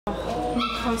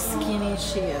how skinny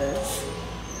she is.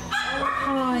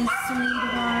 Hi,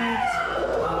 sweetheart.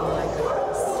 Oh my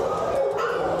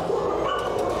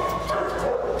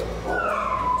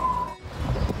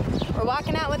goodness. We're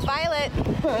walking out with Violet. We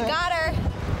got her.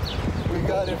 We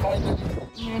got her finally.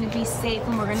 You're gonna be safe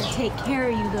and we're gonna take care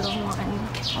of you, little one.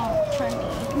 Oh,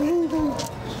 honey.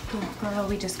 Good girl,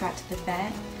 we just got to the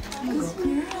vet. Good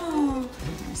girl.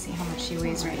 Let's see how much she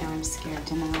weighs right now. I'm scared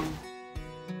to know.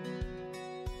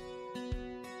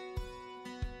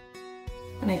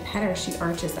 When I pet her, she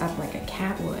arches up like a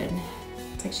cat would.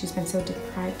 It's like she's been so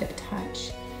deprived of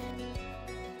touch.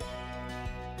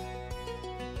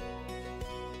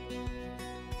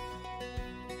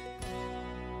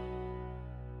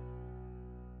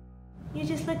 You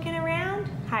just looking around?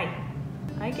 Hi.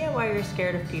 I get why you're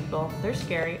scared of people. They're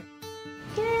scary.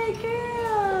 Good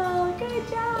girl. Good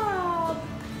job.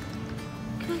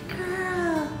 Good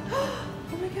girl.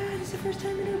 Oh my God, it's the first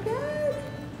time in her bed.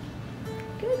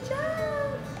 Good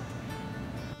job.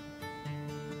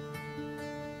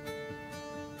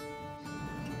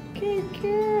 Good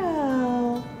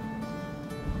girl.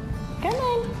 Come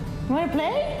on. You want to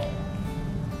play?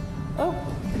 Oh,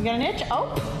 you got an itch?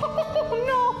 Oh,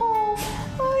 no.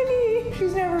 Honey,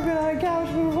 she's never been on a couch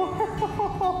before.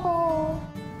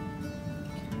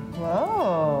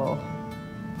 Whoa.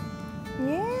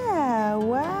 Yeah,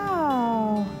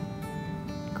 wow.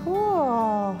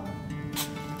 Cool.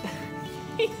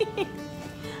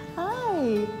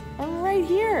 Hi, I'm right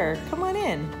here. Come on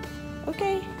in.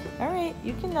 Okay, all right,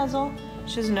 you can nuzzle.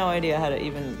 She has no idea how to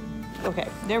even, okay,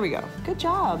 there we go. Good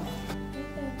job.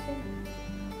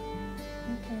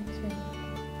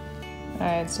 All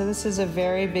right, so this is a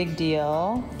very big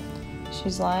deal.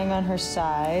 She's lying on her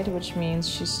side, which means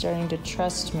she's starting to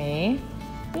trust me.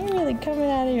 You're really coming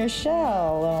out of your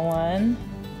shell, little one.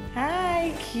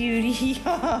 Hi, cutie.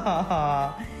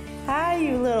 Hi,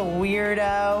 you little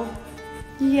weirdo.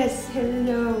 Yes,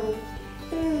 hello.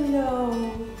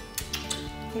 Hello.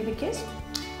 Can I kiss?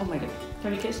 Oh my God.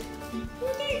 Can I kiss?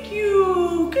 Thank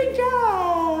you. Good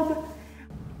job.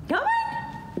 Come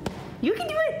on. You can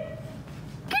do it.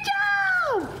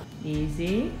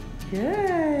 Easy.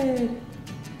 Good.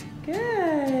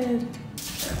 Good.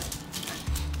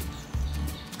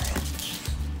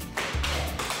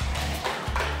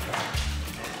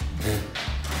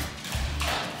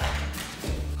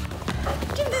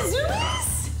 Give the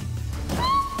zoomies.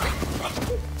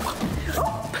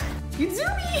 Oh, good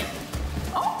zoomie.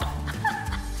 Oh.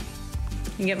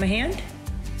 You can get my hand?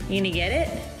 You gonna get it?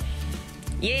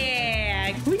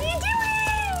 Yeah. What are you doing?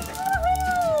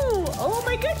 Oh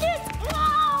my goodness!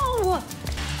 Wow!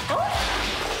 Oh!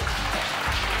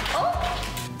 Oh!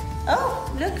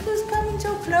 Oh! Look who's coming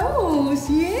so close!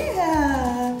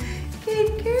 Yeah!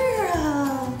 Good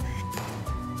girl!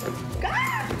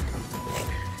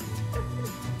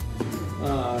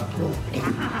 Ah!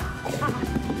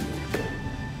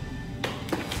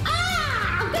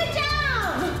 Good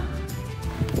job!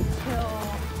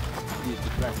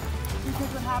 Because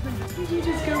what happens is you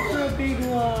just go for a big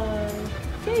one.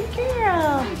 Good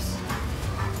girl.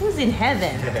 Who's in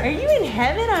heaven? Are you in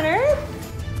heaven on earth?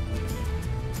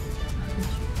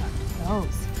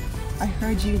 Those. I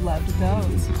heard you loved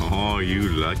those. Oh, you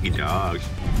lucky dogs.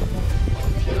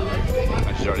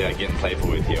 I started out getting playful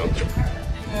with you.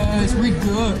 Yes, we're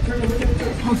good.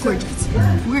 Oh, gorgeous.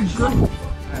 We're good.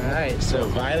 All right, so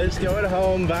Violet's going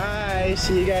home. Bye.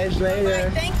 See you guys later.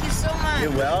 Bye, thank you so much.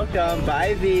 You're welcome.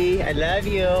 Bye, V. I love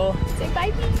you. Say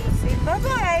bye, Vivi. Say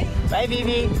bye-bye. Bye,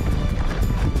 Vivi.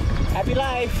 Happy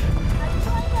life.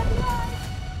 Happy life.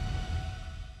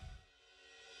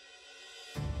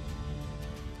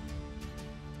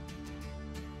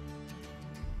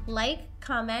 Like,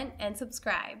 comment, and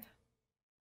subscribe.